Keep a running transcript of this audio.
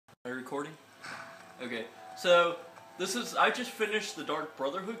recording? Okay, so I just finished the Dark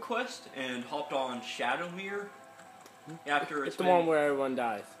Brotherhood quest and hopped on Shadowmare after it's the one where everyone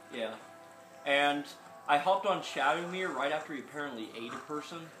dies. Yeah, and I hopped on Shadowmare right after he apparently ate a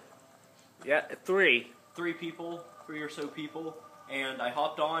person. Yeah, three Three or so people, and I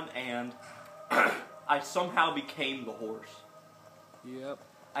hopped on and I somehow became the horse. Yep.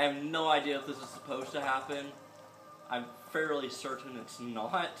 I have no idea if this is supposed to happen. I'm fairly certain it's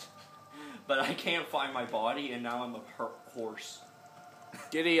not. But I can't find my body, and now I'm a horse.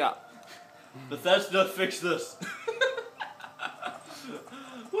 Giddy up. Bethesda, fix this.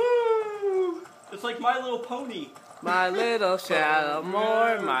 Woo! It's like My Little Pony. My little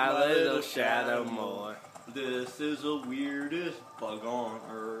Shadowmare, my little Shadowmare. This is the weirdest bug on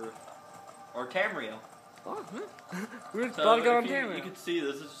Earth. Or Tamriel. Oh, weird So bug on you Tamriel. can see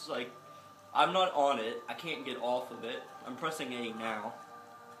this is just like, I'm not on it. I can't get off of it. I'm pressing A now.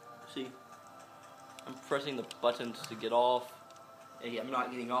 See? I'm pressing the buttons to get off. Hey, I'm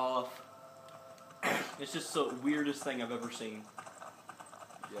not getting off. It's just the weirdest thing I've ever seen.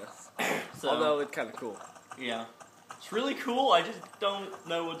 Yes. So, although it's kind of cool. Yeah. It's really cool, I just don't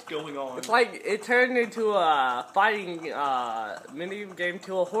know what's going on. It's like it turned into a fighting mini game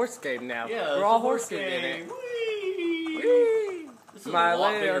to a horse game now. Yeah, we're all horses in it. Whee! Whee! This is a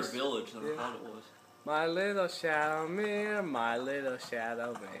lot bigger village than I thought it was. My little Shadowmare, my little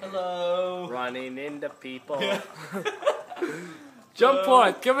Shadowmare. Hello. Running into people. Jump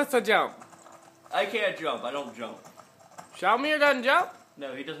forth, give us a jump. I can't jump, I don't jump. Shadowmare doesn't jump?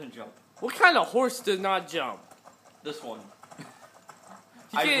 No, he doesn't jump. What kind of horse does not jump? This one.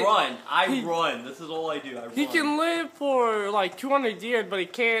 I run. This is all I do. I run. He can live for like 200 years, but he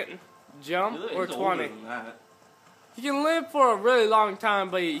can't jump, He's or older 20. than that. He can live for a really long time,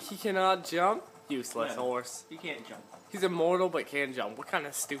 but he cannot jump. Useless No, horse. He can't jump. He's immortal, but can't jump. What kind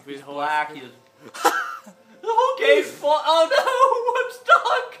of stupid He's horse? black. He is. The whole game's full. Oh no! I'm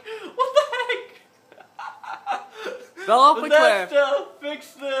stuck. What the heck? Fell off a cliff. Bethesda,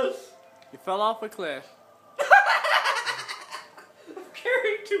 fix this. You fell off a cliff. I'm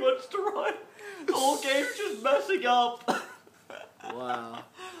carrying too much to run. The whole game's just messing up. Wow.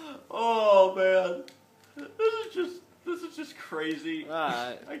 Oh man, this is just crazy.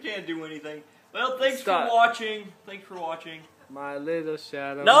 Alright. I can't do anything. Well, thanks Stop. for watching. Thanks for watching. My little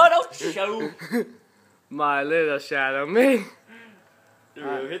shadow. No, don't show. My little shadow. Me. There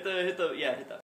we go. Hit the. Yeah, hit that.